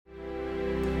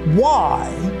why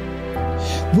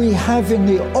we have in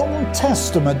the Old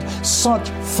Testament such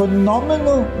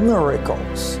phenomenal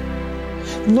miracles.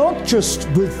 Not just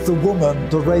with the woman,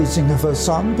 the raising of her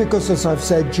son, because as I've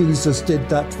said, Jesus did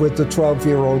that with the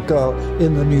 12-year-old girl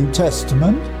in the New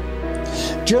Testament.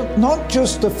 Not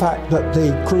just the fact that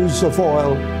the cruse of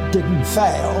oil didn't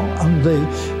fail and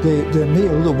the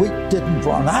meal of the week didn't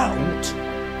run out,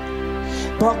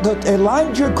 but that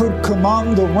Elijah could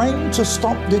command the rain to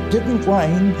stop. It didn't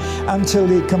rain until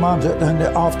he commanded, and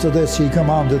after this he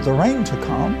commanded the rain to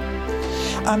come.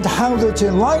 And how that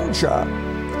Elijah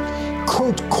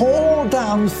could call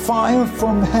down fire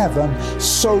from heaven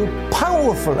so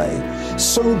powerfully,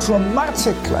 so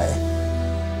dramatically.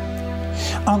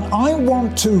 And I'm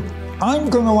going to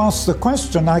ask the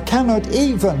question. I cannot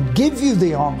even give you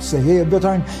the answer here, but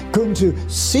I'm going to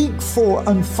seek for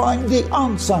and find the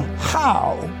answer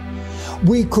how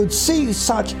we could see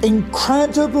such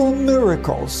incredible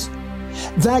miracles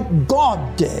that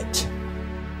God did.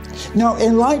 Now,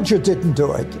 Elijah didn't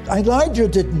do it. Elijah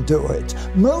didn't do it.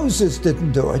 Moses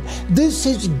didn't do it. This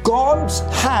is God's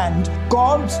hand,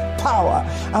 God's power.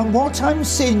 And what I'm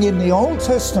seeing in the Old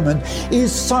Testament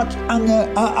is such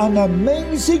an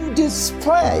amazing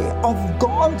display of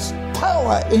God's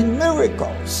power in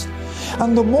miracles.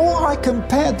 And the more I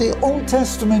compare the Old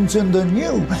Testament and the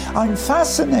New, I'm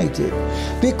fascinated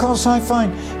because I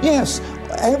find, yes,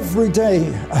 every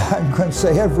day, I'm going to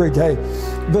say every day,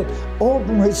 but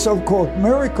ordinary so-called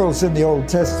miracles in the Old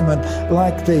Testament,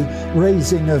 like the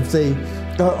raising of the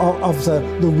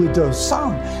widow's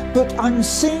son. But I'm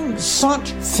seeing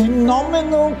such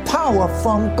phenomenal power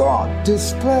from God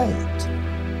displayed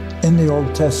in the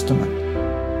Old Testament.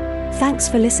 Thanks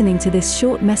for listening to this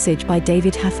short message by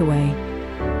David Hathaway.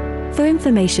 For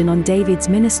information on David's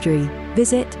ministry,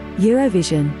 visit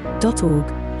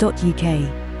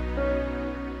eurovision.org.uk.